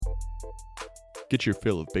Get your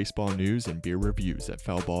fill of baseball news and beer reviews at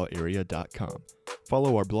foulballarea.com.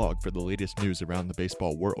 Follow our blog for the latest news around the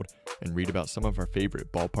baseball world and read about some of our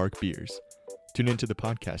favorite ballpark beers. Tune into the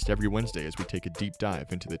podcast every Wednesday as we take a deep dive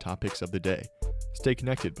into the topics of the day. Stay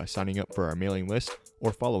connected by signing up for our mailing list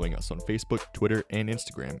or following us on Facebook, Twitter, and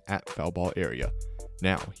Instagram at foulballarea.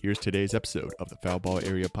 Now, here's today's episode of the Foul Ball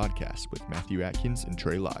Area podcast with Matthew Atkins and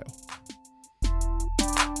Trey Lyle.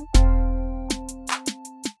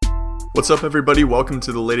 What's up, everybody? Welcome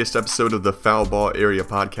to the latest episode of the Foul Ball Area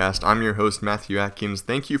podcast. I'm your host, Matthew Atkins.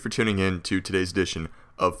 Thank you for tuning in to today's edition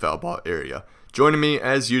of Foul Ball Area. Joining me,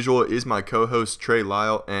 as usual, is my co-host, Trey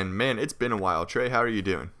Lyle. And man, it's been a while. Trey, how are you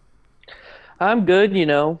doing? I'm good,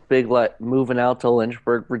 moving out to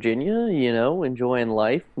Lynchburg, Virginia, enjoying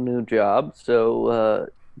life, new job. So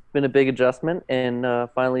it's been a big adjustment and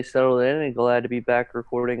finally settled in and glad to be back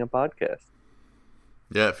recording a podcast.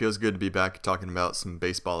 Yeah, it feels good to be back talking about some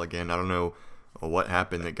baseball again. I don't know what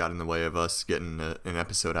happened that got in the way of us getting an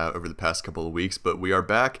episode out over the past couple of weeks, but we are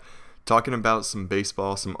back talking about some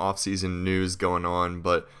baseball, some off-season news going on.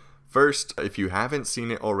 But first, if you haven't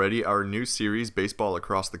seen it already, our new series, Baseball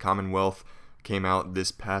Across the Commonwealth, came out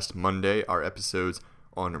this past Monday. Our episodes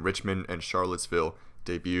on Richmond and Charlottesville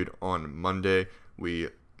debuted on Monday. We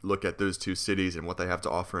look at those two cities and what they have to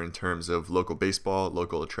offer in terms of local baseball,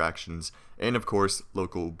 local attractions, and of course,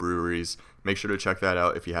 local breweries. Make sure to check that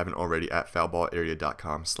out if you haven't already at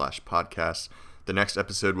foulballarea.com/podcast. The next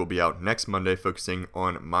episode will be out next Monday, focusing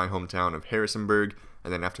on my hometown of Harrisonburg.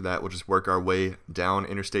 And then after that, we'll just work our way down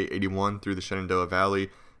Interstate 81 through the Shenandoah Valley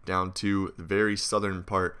down to the very southern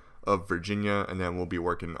part of Virginia, and then we'll be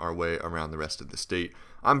working our way around the rest of the state.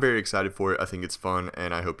 I'm very excited for it. I think it's fun,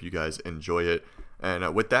 and I hope you guys enjoy it.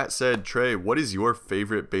 And with that said, Trey, what is your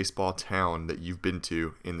favorite baseball town that you've been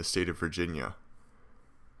to in the state of Virginia?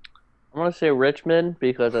 I want to say Richmond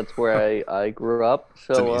because that's where I grew up.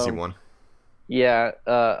 So, it's an easy one. Yeah,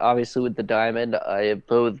 obviously with the Diamond, I have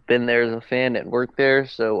both been there as a fan and worked there,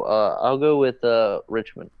 so I'll go with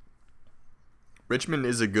Richmond. Richmond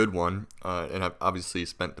is a good one, and I've obviously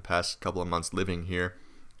spent the past couple of months living here,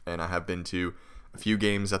 and I have been to a few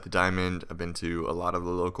games at the Diamond. I've been to a lot of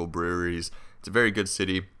the local breweries. It's a very good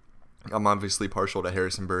city. I'm obviously partial to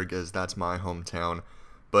Harrisonburg as that's my hometown,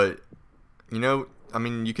 but you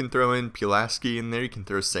can throw in Pulaski in there, you can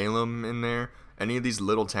throw Salem in there, any of these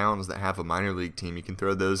little towns that have a minor league team, you can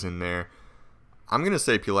throw those in there. I'm going to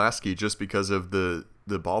say Pulaski just because of the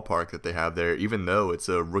ballpark that they have there. Even though it's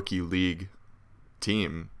a rookie league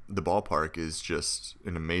team, the ballpark is just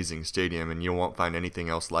an amazing stadium, and you won't find anything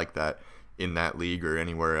else like that in that league or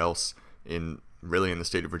anywhere else in the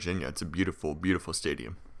state of Virginia. It's a beautiful, beautiful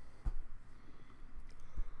stadium.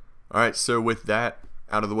 All right, so with that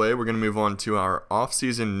out of the way, we're going to move on to our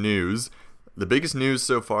off-season news. The biggest news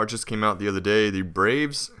so far just came out the other day. The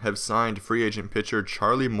Braves have signed free agent pitcher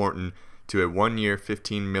Charlie Morton to a 1-year,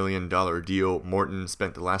 $15 million deal. Morton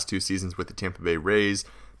spent the last two seasons with the Tampa Bay Rays,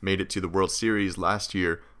 made it to the World Series last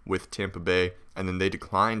year with Tampa Bay, and then they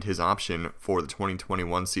declined his option for the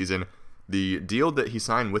 2021 season. The deal that he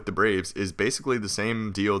signed with the Braves is basically the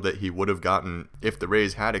same deal that he would have gotten if the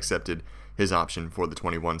Rays had accepted his option for the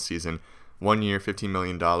 21 season. 1 year, $15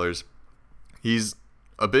 million. He's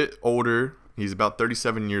a bit older. He's about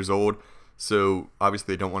 37 years old, so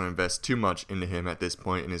obviously they don't want to invest too much into him at this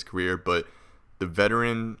point in his career, but the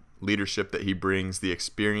veteran leadership that he brings, the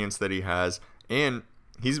experience that he has, and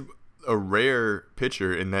he's a rare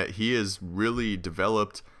pitcher in that he has really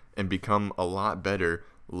developed and become a lot better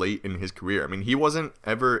late in his career. I mean, he wasn't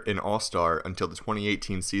ever an all-star until the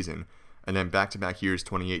 2018 season, and then back-to-back years,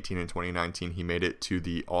 2018 and 2019, he made it to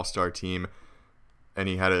the all-star team, and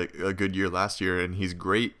he had a good year last year, and he's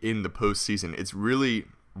great in the postseason. It's really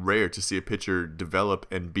rare to see a pitcher develop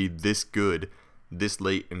and be this good this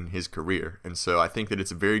late in his career, and so I think that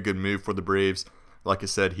it's a very good move for the Braves. Like I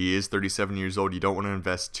said, he is 37 years old. You don't want to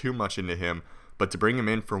invest too much into him, but to bring him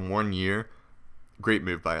in for 1 year, great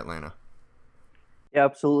move by Atlanta. Yeah,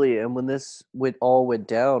 absolutely. And when this all went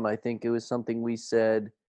down, I think it was something we said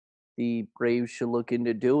the Braves should look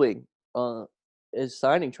into doing, is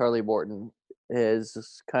signing Charlie Morton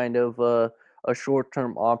as kind of a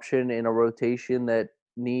short-term option in a rotation that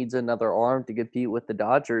needs another arm to compete with the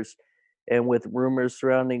Dodgers. And with rumors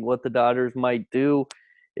surrounding what the Dodgers might do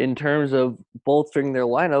in terms of bolstering their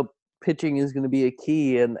lineup, pitching is going to be a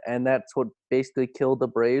key, and that's what basically killed the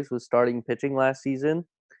Braves with starting pitching last season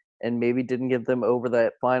and maybe didn't get them over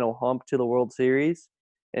that final hump to the World Series.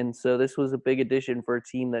 And so this was a big addition for a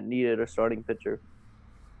team that needed a starting pitcher.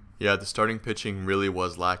 Yeah, the starting pitching really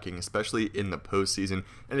was lacking, especially in the postseason.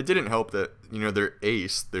 And it didn't help that, their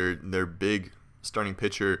ace, their big starting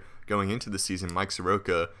pitcher going into the season, Mike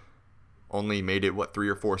Soroka, only made it 3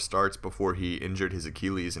 or 4 starts before he injured his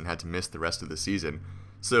Achilles and had to miss the rest of the season.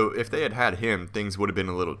 So if they had had him, things would have been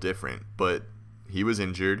a little different. But he was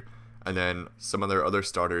injured, and then some of their other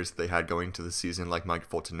starters they had going to the season, like Mike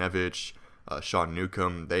Foltynewicz, Sean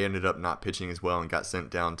Newcomb, they ended up not pitching as well and got sent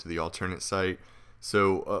down to the alternate site.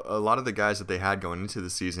 So a lot of the guys that they had going into the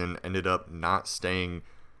season ended up not staying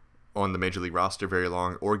on the major league roster very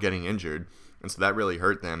long or getting injured. And so that really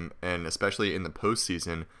hurt them. And especially in the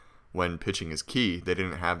postseason, when pitching is key, they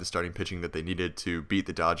didn't have the starting pitching that they needed to beat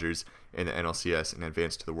the Dodgers in the NLCS and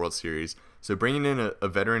advance to the World Series. So bringing in a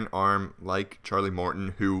veteran arm like Charlie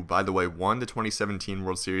Morton, who, by the way, won the 2017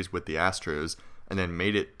 World Series with the Astros and then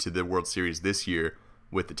made it to the World Series this year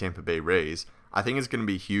with the Tampa Bay Rays, I think it's going to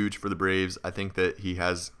be huge for the Braves. I think that he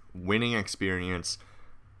has winning experience,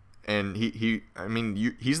 and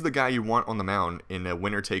he's the guy you want on the mound in a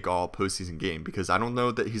winner-take-all postseason game, because I don't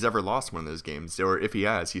know that he's ever lost one of those games, or if he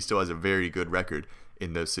has, he still has a very good record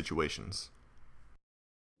in those situations.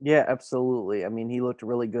 Yeah, absolutely. I mean, he looked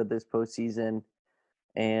really good this postseason,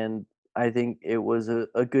 and I think it was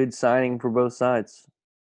a good signing for both sides.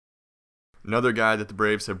 Another guy that the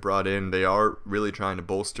Braves have brought in, they are really trying to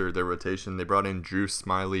bolster their rotation. They brought in Drew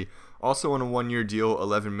Smyly, also on a 1-year deal,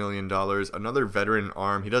 $11 million. Another veteran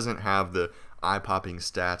arm. He doesn't have the eye-popping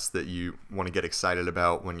stats that you want to get excited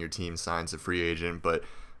about when your team signs a free agent, but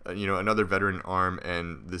another veteran arm,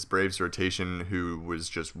 and this Braves rotation who was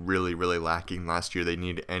just really, really lacking last year. They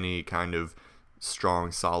need any kind of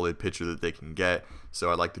strong, solid pitcher that they can get. So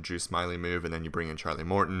I like the Drew Smyly move, and then you bring in Charlie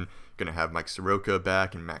Morton. Going to have Mike Soroka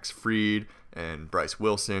back and Max Fried, and Bryce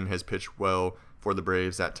Wilson has pitched well for the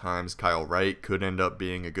Braves at times. Kyle Wright could end up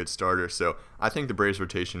being a good starter. So I think the Braves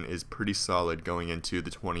rotation is pretty solid going into the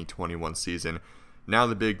 2021 season. Now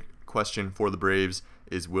the big question for the Braves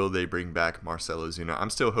is, will they bring back Marcell Ozuna? I'm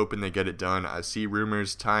still hoping they get it done. I see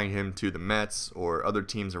rumors tying him to the Mets or other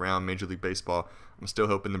teams around Major League Baseball. I'm still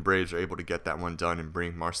hoping the Braves are able to get that one done and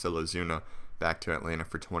bring Marcell Ozuna back to Atlanta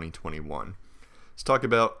for 2021. Let's talk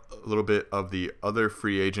about a little bit of the other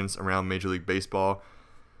free agents around Major League Baseball.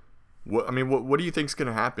 What do you think is going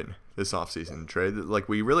to happen this offseason, Trey? Like,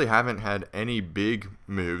 we really haven't had any big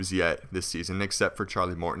moves yet this season, except for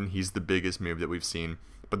Charlie Morton. He's the biggest move that we've seen.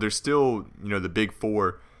 But there's still, the big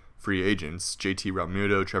four free agents: JT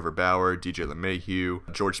Realmuto, Trevor Bauer, DJ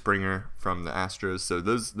LeMahieu, George Springer from the Astros. So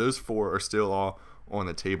those four are still all on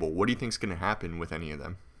the table. What do you think is going to happen with any of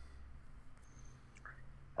them?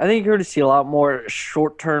 I think you're going to see a lot more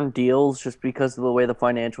short-term deals just because of the way the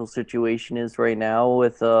financial situation is right now,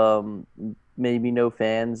 with maybe no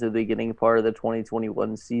fans of the getting part of the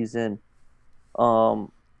 2021 season.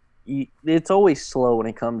 It's always slow when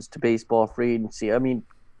it comes to baseball free agency. I mean,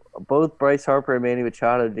 both Bryce Harper and Manny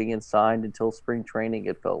Machado didn't get signed until spring training,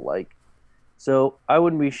 it felt like. So I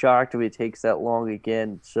wouldn't be shocked if it takes that long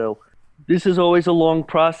again. So this is always a long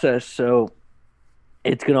process, so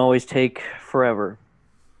it's going to always take forever.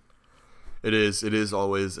 It is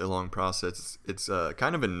always a long process. It's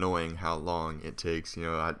kind of annoying how long it takes.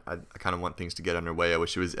 I kind of want things to get underway. I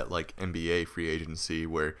wish it was at like NBA free agency,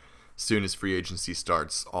 where as soon as free agency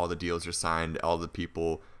starts, all the deals are signed, all the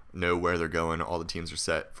people know where they're going, all the teams are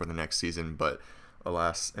set for the next season. But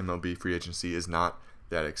alas, MLB free agency is not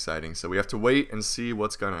that exciting. So we have to wait and see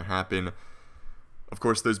what's going to happen. Of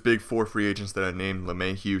course, those big four free agents that I named,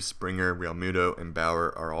 LeMahieu, Springer, Realmuto, and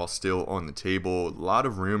Bauer, are all still on the table. A lot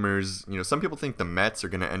of rumors. Some people think the Mets are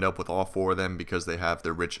going to end up with all four of them because they have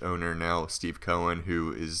their rich owner now, Steve Cohen,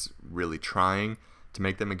 who is really trying to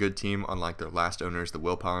make them a good team, unlike their last owners, the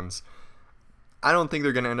Wilpons. I don't think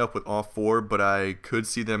they're going to end up with all four, but I could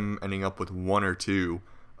see them ending up with one or two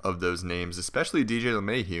of those names, especially DJ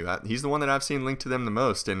LeMahieu. He's the one that I've seen linked to them the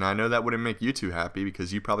most, and I know that wouldn't make you too happy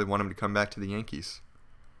because you probably want him to come back to the Yankees.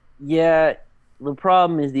 Yeah, the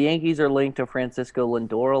problem is the Yankees are linked to Francisco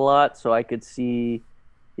Lindor a lot, so I could see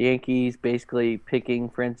the Yankees basically picking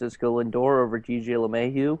Francisco Lindor over DJ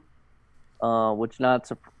LeMahieu, which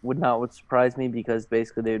would not surprise me, because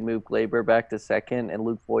basically they would move Gleyber back to second, and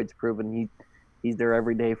Luke Voigt's proven he's their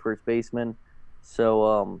everyday first baseman.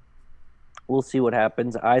 So we'll see what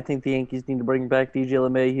happens. I think the Yankees need to bring back DJ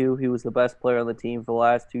LeMahieu. He was the best player on the team for the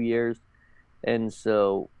last 2 years, and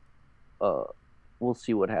so we'll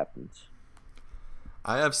see what happens.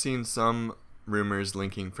 I have seen some rumors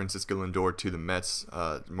linking Francisco Lindor to the Mets.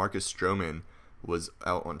 Marcus Stroman was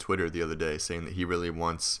out on Twitter the other day saying that he really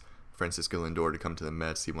wants Francisco Lindor to come to the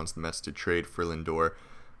Mets. He wants the Mets to trade for Lindor.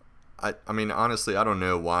 I mean, honestly, I don't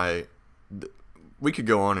know why. We could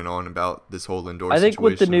go on and on about this whole Lindor situation. I think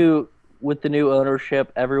with the new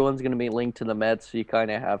ownership, everyone's going to be linked to the Mets, so you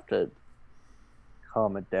kind of have to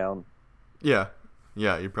calm it down. Yeah,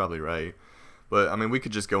 yeah, you're probably right. But I mean, we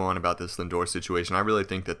could just go on about this Lindor situation. I really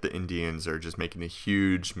think that the Indians are just making a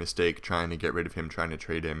huge mistake trying to get rid of him, trying to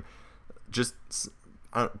trade him. Just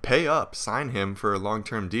pay up, sign him for a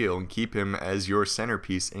long-term deal, and keep him as your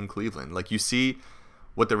centerpiece in Cleveland. Like you see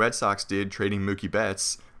what the Red Sox did trading Mookie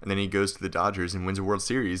Betts, and then he goes to the Dodgers and wins a World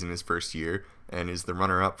Series in his first year and is the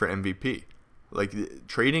runner-up for MVP. Like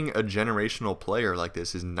trading a generational player like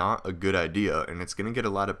this is not a good idea, and it's going to get a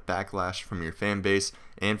lot of backlash from your fan base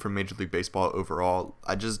and from Major League Baseball overall.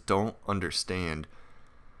 I just don't understand.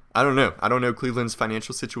 I don't know. I don't know Cleveland's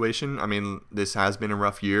financial situation. I mean, this has been a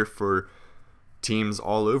rough year for teams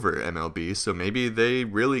all over MLB, so maybe they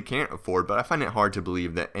really can't afford, but I find it hard to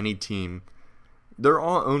believe that any team, they're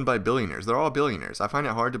all owned by billionaires. They're all billionaires. I find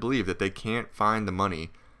it hard to believe that they can't find the money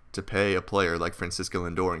to pay a player like Francisco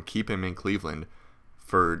Lindor and keep him in Cleveland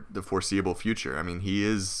for the foreseeable future. I mean, he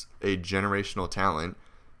is a generational talent.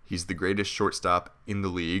 He's the greatest shortstop in the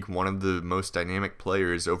league, one of the most dynamic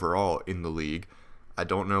players overall in the league. I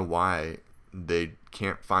don't know why they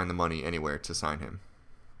can't find the money anywhere to sign him.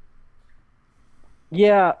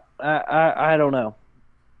 Yeah, I don't know.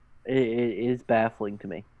 It is baffling to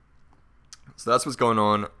me. So that's what's going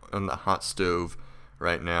on the hot stove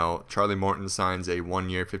right now. Charlie Morton signs a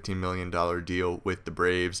 1-year, $15 million deal with the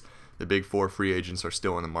Braves. The big four free agents are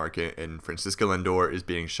still on the market, and Francisco Lindor is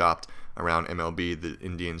being shopped around MLB. The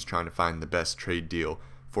Indians trying to find the best trade deal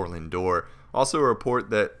for Lindor. Also, a report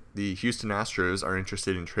that the Houston Astros are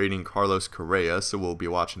interested in trading Carlos Correa, so we'll be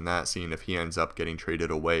watching that, seeing if he ends up getting traded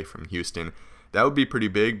away from Houston. That would be pretty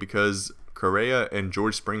big because Correa and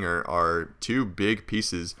George Springer are two big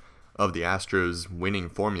pieces of the Astros winning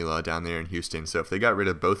formula down there in Houston. So if they got rid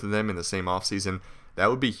of both of them in the same offseason, that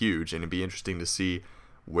would be huge, and it'd be interesting to see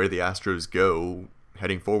where the Astros go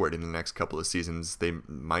heading forward in the next couple of seasons. They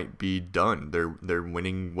might be done. Their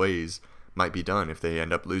winning ways might be done if they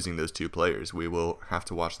end up losing those two players. We will have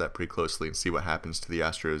to watch that pretty closely and see what happens to the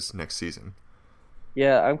Astros next season.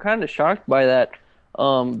 Yeah, I'm kind of shocked by that.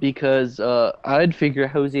 Because I'd figure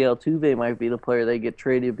Jose Altuve might be the player they get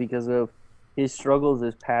traded because of his struggles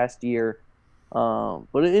this past year.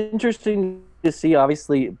 But it's interesting to see.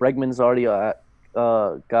 Obviously, Bregman's already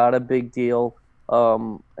got a big deal.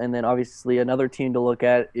 And then obviously another team to look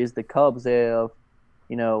at is the Cubs. They have,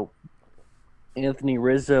 you know, Anthony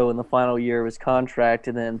Rizzo in the final year of his contract,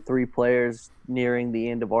 and then three players nearing the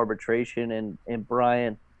end of arbitration, and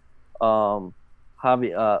Brian,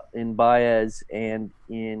 Javi, in Baez, and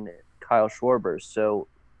in Kyle Schwarber. So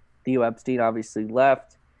Theo Epstein obviously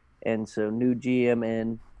left, and so new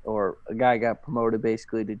GM or a guy got promoted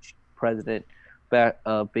basically to president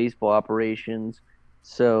baseball operations.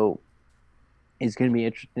 So it's going to be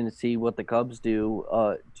interesting to see what the Cubs do.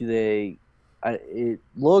 Do they? It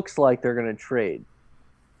looks like they're going to trade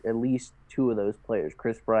at least two of those players,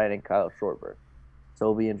 Chris Bryant and Kyle Schwarber. So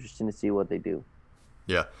it'll be interesting to see what they do.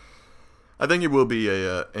 Yeah. I think it will be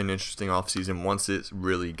an interesting offseason once it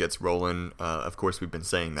really gets rolling. Of course, we've been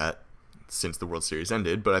saying that since the World Series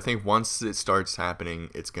ended, but I think once it starts happening,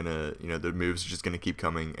 it's going to, the moves are just going to keep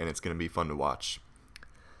coming, and it's going to be fun to watch.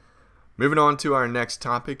 Moving on to our next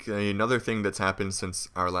topic, another thing that's happened since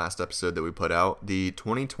our last episode that we put out, the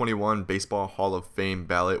 2021 Baseball Hall of Fame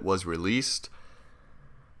ballot was released.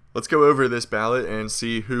 Let's go over this ballot and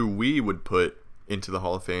see who we would put into the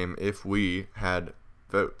Hall of Fame if we had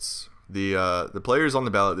votes. The players on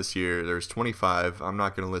the ballot this year, there's 25. I'm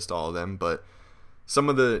not going to list all of them, but some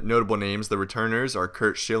of the notable names, the returners, are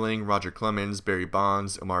Curt Schilling, Roger Clemens, Barry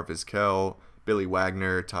Bonds, Omar Vizquel, Billy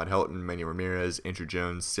Wagner, Todd Helton, Manny Ramirez, Andrew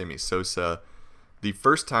Jones, Sammy Sosa. The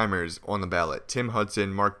first-timers on the ballot, Tim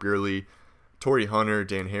Hudson, Mark Buehrle, Torrey Hunter,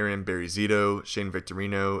 Dan Haren, Barry Zito, Shane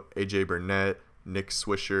Victorino, A.J. Burnett, Nick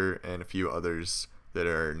Swisher, and a few others that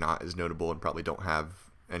are not as notable and probably don't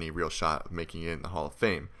have any real shot of making it in the Hall of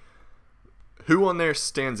Fame. Who on there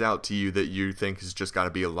stands out to you that you think has just got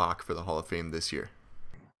to be a lock for the Hall of Fame this year?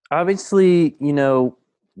 Obviously,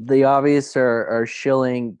 the obvious are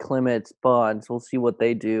Schilling, Clements, Bonds. We'll see what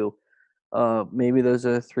they do. Maybe those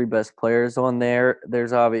are the three best players on there.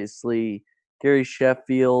 There's obviously Gary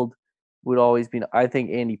Sheffield would always be. I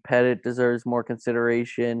think Andy Pettitte deserves more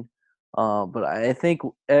consideration. But I think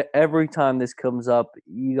every time this comes up,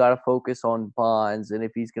 you got to focus on Bonds, and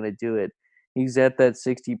if he's going to do it, he's at that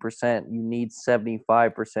 60%. You need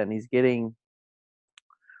 75%. He's getting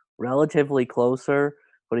relatively closer,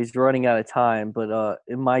 but he's running out of time. But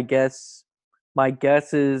my guess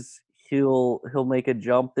is he'll make a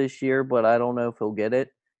jump this year, but I don't know if he'll get it.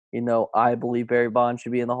 I believe Barry Bonds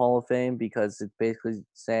should be in the Hall of Fame because it's basically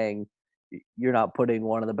saying you're not putting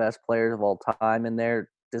one of the best players of all time in there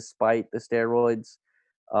despite the steroids.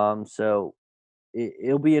 So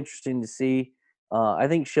it'll be interesting to see. I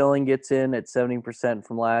think Schilling gets in at 70%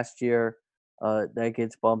 from last year. That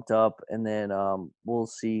gets bumped up, and then we'll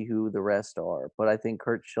see who the rest are. But I think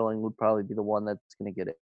Kurt Schilling would probably be the one that's going to get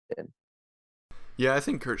it in. Yeah, I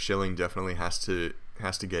think Kurt Schilling definitely has to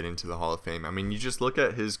get into the Hall of Fame. I mean, you just look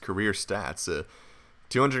at his career stats: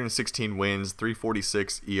 216 wins,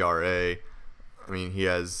 346 ERA. I mean, he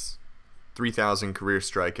has 3,000 career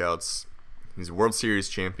strikeouts. He's a World Series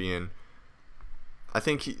champion. I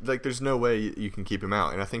think there's no way you can keep him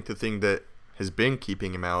out. And I think the thing that has been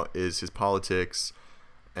keeping him out is his politics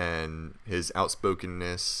and his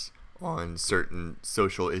outspokenness on certain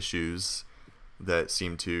social issues that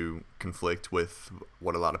seem to conflict with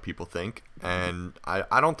what a lot of people think. And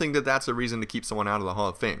I don't think that that's a reason to keep someone out of the Hall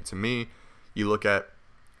of Fame. To me, you look at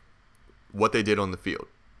what they did on the field.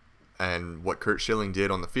 And what Kurt Schilling did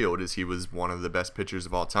on the field is he was one of the best pitchers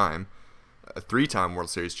of all time, a 3-time World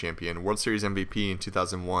Series champion, World Series MVP in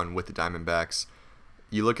 2001 with the Diamondbacks.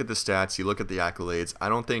 You look at the stats, you look at the accolades. I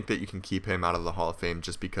don't think that you can keep him out of the Hall of Fame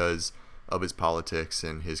just because of his politics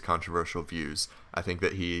and his controversial views. I think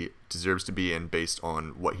that he deserves to be in based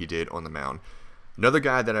on what he did on the mound. Another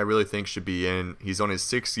guy that I really think should be in, he's on his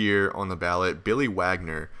 6th year on the ballot, Billy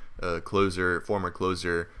Wagner, former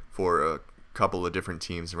closer for a couple of different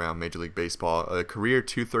teams around Major League Baseball. A career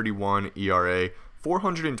 2.31 ERA,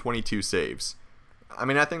 422 saves. I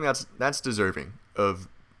mean, I think that's deserving of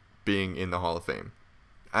being in the Hall of Fame.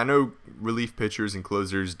 I know relief pitchers and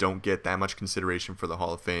closers don't get that much consideration for the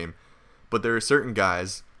Hall of Fame, but there are certain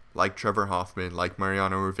guys like Trevor Hoffman, like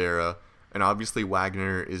Mariano Rivera, and obviously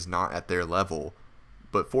Wagner is not at their level,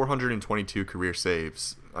 but 422 career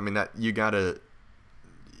saves. I mean, that you gotta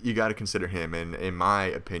consider him. And in my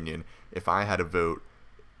opinion, if I had a vote,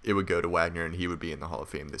 it would go to Wagner, and he would be in the Hall of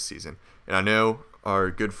Fame this season. And I know our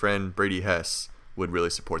good friend Brady Hess would really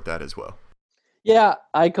support that as well. Yeah,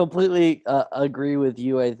 I completely agree with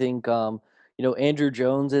you. I think Andrew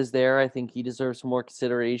Jones is there. I think he deserves some more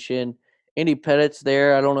consideration. Andy Pettit's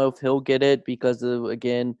there. I don't know if he'll get it because of,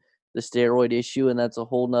 again, the steroid issue, and that's a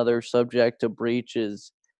whole nother subject to breach.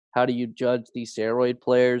 Is how do you judge these steroid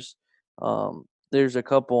players? There's a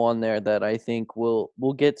couple on there that I think will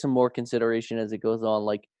get some more consideration as it goes on.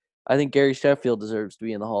 Like, I think Gary Sheffield deserves to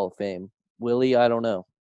be in the Hall of Fame. Will he? I don't know.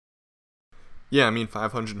 Yeah, I mean,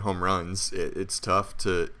 500 home runs, it's tough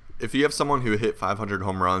to... If you have someone who hit 500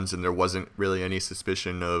 home runs and there wasn't really any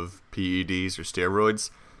suspicion of PEDs or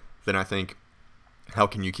steroids, then I think, how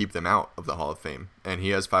can you keep them out of the Hall of Fame? And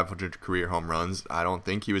he has 500 career home runs. I don't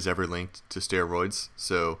think he was ever linked to steroids,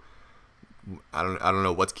 so I don't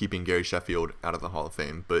know what's keeping Gary Sheffield out of the Hall of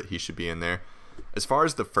Fame, but he should be in there. As far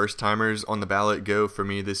as the first-timers on the ballot go for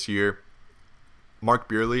me this year, Mark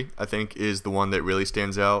Buehrle, I think, is the one that really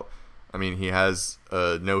stands out. I mean, he has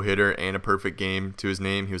a no-hitter and a perfect game to his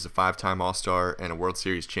name. He was a 5-time All-Star and a World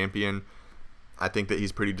Series champion. I think that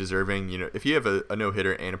he's pretty deserving. You know, if you have a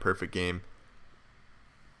no-hitter and a perfect game,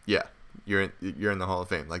 yeah, you're in the Hall of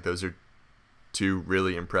Fame. Like, those are two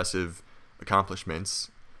really impressive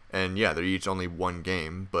accomplishments. And yeah, they're each only one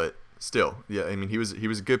game, but still, yeah. I mean, he was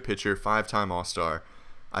a good pitcher, 5-time All-Star.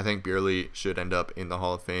 I think Buehrle should end up in the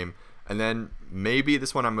Hall of Fame. And then maybe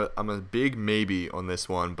this one, I'm a big maybe on this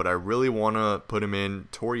one, but I really want to put him in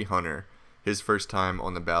Torii Hunter, his first time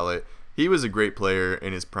on the ballot. He was a great player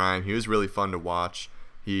in his prime. He was really fun to watch.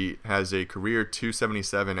 He has a career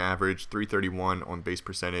 277 average, 331 on base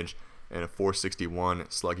percentage, and a 461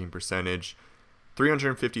 slugging percentage.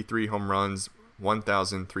 353 home runs,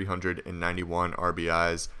 1,391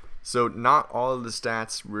 RBIs. So not all of the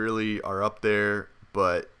stats really are up there,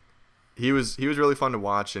 but he was really fun to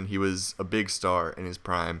watch, and he was a big star in his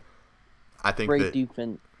prime. I think Great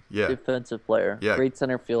that defensive player. Yeah. Great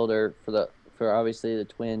center fielder for obviously the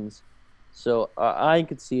Twins. So I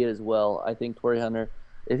could see it as well. I think Torii Hunter,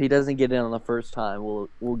 if he doesn't get in on the first time,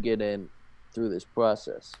 will get in through this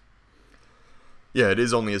process. Yeah, it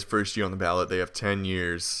is only his first year on the ballot. They have 10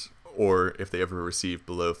 years, or if they ever receive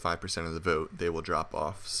below 5% of the vote, they will drop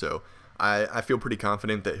off. So I feel pretty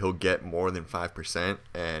confident that he'll get more than 5%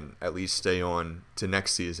 and at least stay on to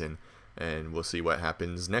next season, and we'll see what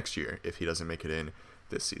happens next year if he doesn't make it in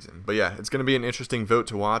this season. But yeah, it's going to be an interesting vote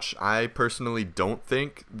to watch. I personally don't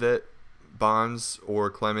think that Bonds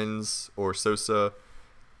or Clemens or Sosa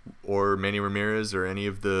or Manny Ramirez or any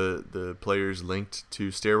of the players linked to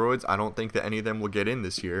steroids, I don't think that any of them will get in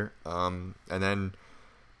this year. And then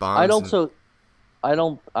Bonds... I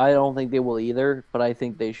don't think they will either, but I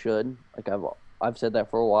think they should. Like I've said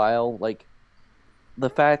that for a while. Like the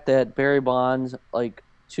fact that Barry Bonds, like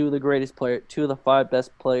two of the 5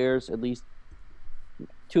 best players, at least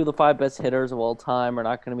two of the five best hitters of all time are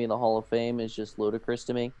not going to be in the Hall of Fame is just ludicrous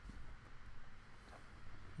to me.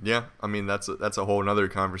 Yeah, I mean that's a whole nother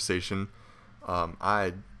conversation.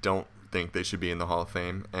 I don't think they should be in the Hall of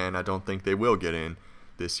Fame, and I don't think they will get in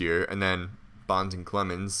this year. And then Bonds and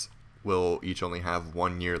Clemens will each only have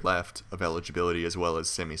 1 year left of eligibility, as well as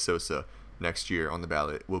Sammy Sosa next year on the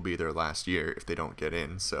ballot will be their last year if they don't get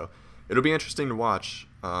in. So it'll be interesting to watch.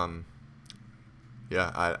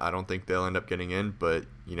 Yeah, I don't think they'll end up getting in, but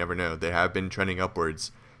you never know. They have been trending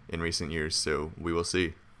upwards in recent years, so we will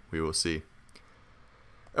see. We will see.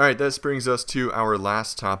 All right, this brings us to our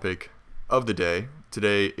last topic of the day.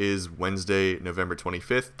 Today is Wednesday, November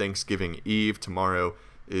 25th, Thanksgiving Eve. Tomorrow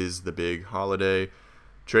is the big holiday.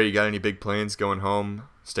 Trey, you got any big plans going home,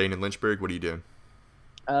 staying in Lynchburg? What are you doing?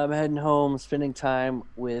 I'm heading home, spending time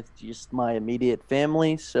with just my immediate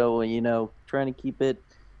family. So, trying to keep it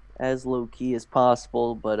as low key as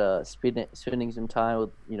possible, but spending some time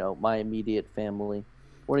with, my immediate family.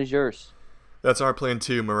 What is yours? That's our plan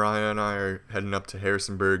too. Mariah and I are heading up to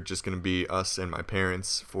Harrisonburg. Just going to be us and my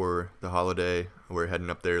parents for the holiday. We're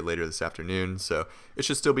heading up there later this afternoon, so it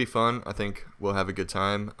should still be fun. I think we'll have a good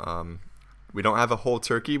time. We don't have a whole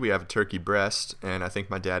turkey. We have a turkey breast, and I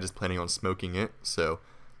think my dad is planning on smoking it, so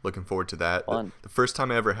looking forward to that. Fun. The first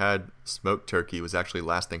time I ever had smoked turkey was actually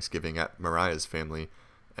last Thanksgiving at Mariah's family,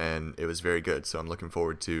 and it was very good, so I'm looking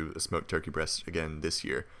forward to a smoked turkey breast again this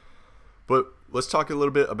year. But let's talk a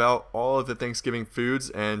little bit about all of the Thanksgiving foods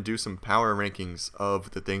and do some power rankings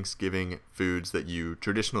of the Thanksgiving foods that you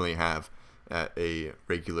traditionally have at a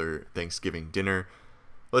regular Thanksgiving dinner.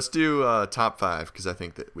 Let's do top 5 because I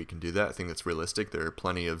think that we can do that. I think that's realistic. There are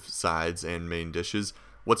plenty of sides and main dishes.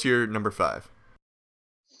 What's your number 5?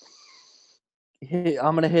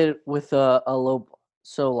 I'm gonna hit it with a low.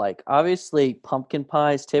 So, like, obviously, pumpkin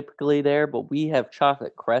pie is typically there, but we have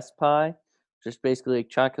chocolate crest pie, just basically like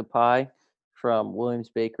chocolate pie from Williams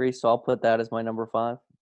Bakery. So I'll put that as my number 5.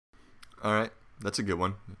 All right, that's a good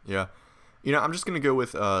one. Yeah, I'm just gonna go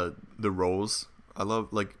with the rolls. I love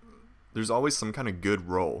there's always some kind of good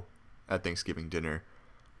roll at Thanksgiving dinner,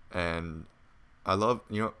 and I love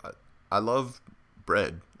I love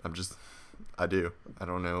bread. I do. I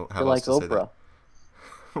don't know how You're else like to say Oprah.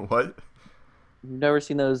 that. What? You've never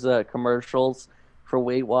seen those commercials for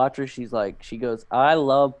Weight Watchers? She goes, "I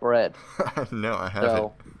love bread." No, I haven't.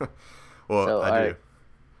 So, Well, all I do. right.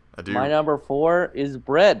 I My do. number 4 is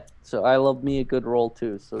bread. So I love me a good roll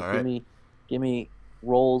too. So All give right. me, give me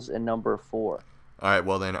rolls in number 4. All right.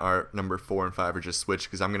 Well, then our number 4 and 5 are just switched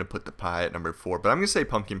because I'm gonna put the pie at number 4, but I'm gonna say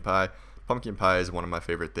pumpkin pie. Pumpkin pie is one of my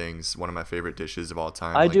favorite things, one of my favorite dishes of all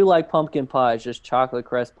time. I do like pumpkin pie. It's just chocolate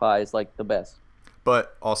crest pie is like the best.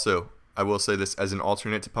 But also, I will say this as an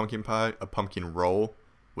alternate to pumpkin pie, a pumpkin roll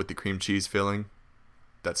with the cream cheese filling.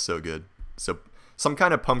 That's so good. So some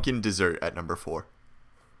kind of pumpkin dessert at number 4.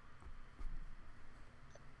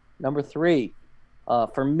 Number 3,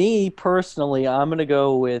 for me personally, I'm gonna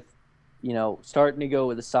go with, starting to go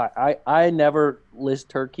with the side. I never list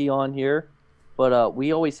turkey on here, but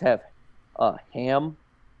we always have ham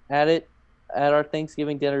at our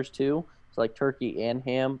Thanksgiving dinners too. It's like turkey and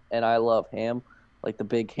ham, and I love ham, like the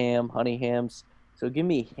big ham, honey hams. So give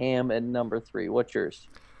me ham at number 3. What's yours?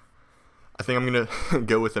 I think I'm gonna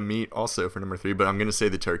go with the meat also for number 3, but I'm gonna say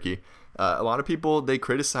the turkey. A lot of people they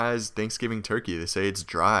criticize Thanksgiving turkey. They say it's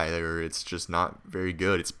dry or it's just not very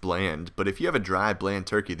good. It's bland. But if you have a dry, bland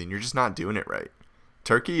turkey, then you're just not doing it right.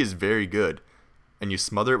 Turkey is very good, and you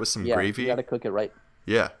smother it with some Yeah, you got gravy. to cook it right.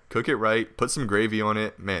 Yeah, cook it right. Put some gravy on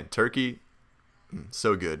it. Man, turkey,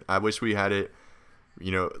 so good. I wish we had it.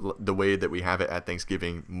 The way that we have it at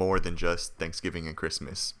Thanksgiving more than just Thanksgiving and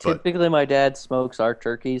Christmas. But Typically, my dad smokes our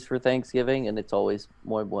turkeys for Thanksgiving, and it's always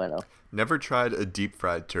muy bueno. never tried a deep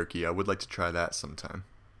fried turkey. I would like to try that sometime.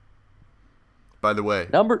 By the way,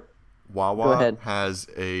 Number, go Wawa ahead. has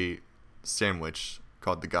a sandwich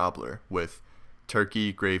called the Gobbler with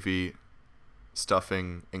turkey, gravy,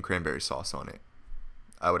 stuffing, and cranberry sauce on it.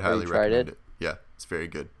 I would Oh, you highly tried recommend it? it. Yeah, it's very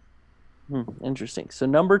good. Interesting. So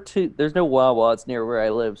number 2, there's no Wawa's near where I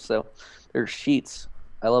live, so there's Sheets.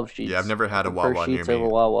 I love Yeah, I've Sheets. never I had a prefer Wawa near Sheets over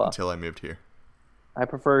me Wawa. until I moved here. I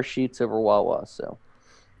prefer Sheets over Wawa. So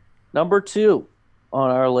number 2 on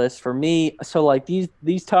our list for me. So like these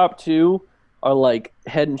top 2 are like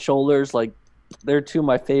head and shoulders. Like they're 2 of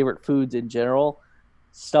my favorite foods in general.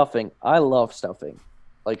 Stuffing. I love stuffing.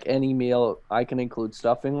 Like any meal, I can include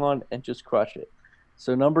stuffing on and just crush it.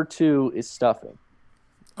 So number 2 is stuffing.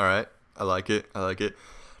 All right. I like it. I like it.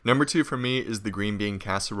 Number 2 for me is the green bean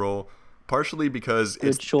casserole. Partially because Good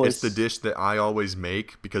it's choice. the dish that I always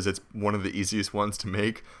make because it's one of the easiest ones to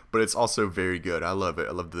make, but it's also very good. I love it.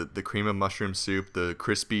 I love the cream of mushroom soup, the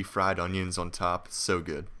crispy fried onions on top. So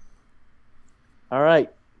good. All right,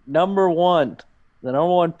 number one, the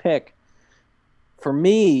number one pick for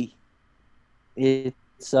me,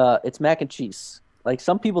 it's mac and cheese. Like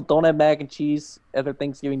some people don't have mac and cheese at their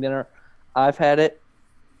Thanksgiving dinner. I've had it,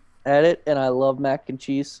 and I love mac and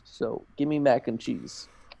cheese. So give me mac and cheese.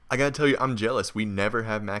 I gotta tell you, I'm jealous. We never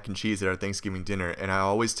have mac and cheese at our Thanksgiving dinner, and I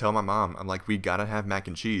always tell my mom, I'm like, we gotta have mac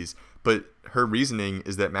and cheese. But her reasoning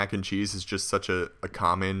is that mac and cheese is just such a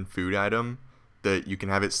common food item that you can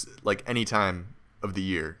have it like any time of the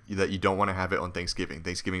year, that you don't want to have it on Thanksgiving.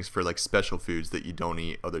 Thanksgiving's for like special foods that you don't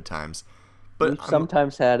eat other times. But We've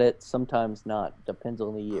sometimes had it, sometimes not. Depends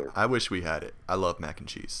on the year. I wish we had it. I love mac and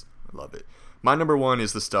cheese. I love it. My number one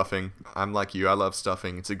is the stuffing. I'm like you. I love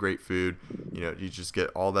stuffing. It's a great food. You know, you just get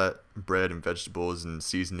all that bread and vegetables and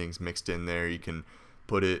seasonings mixed in there. You can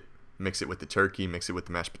mix it with the turkey, mix it with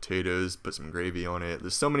the mashed potatoes, put some gravy on it.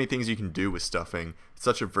 There's so many things you can do with stuffing. It's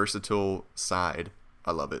such a versatile side.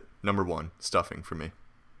 I love it. Number one, stuffing for me.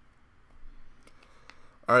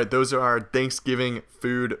 All right, those are our Thanksgiving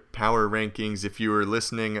food power rankings. If you are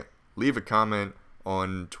listening, leave a comment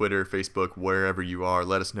on Twitter, Facebook, wherever you are.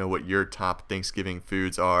 Let us know what your top Thanksgiving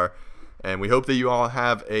foods are. And we hope that you all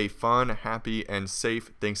have a fun, happy, and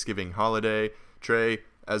safe Thanksgiving holiday. Trey,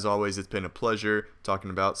 as always, it's been a pleasure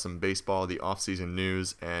talking about some baseball, the offseason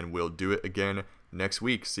news, and we'll do it again next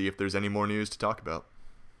week. See if there's any more news to talk about.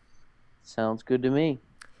 Sounds good to me.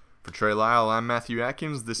 For Trey Lyle, I'm Matthew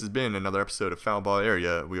Atkins. This has been another episode of Foul Ball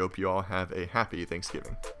Area. We hope you all have a happy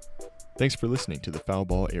Thanksgiving. Thanks for listening to the Foul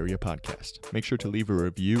Ball Area podcast. Make sure to leave a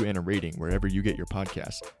review and a rating wherever you get your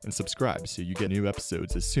podcasts, and subscribe so you get new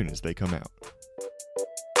episodes as soon as they come out.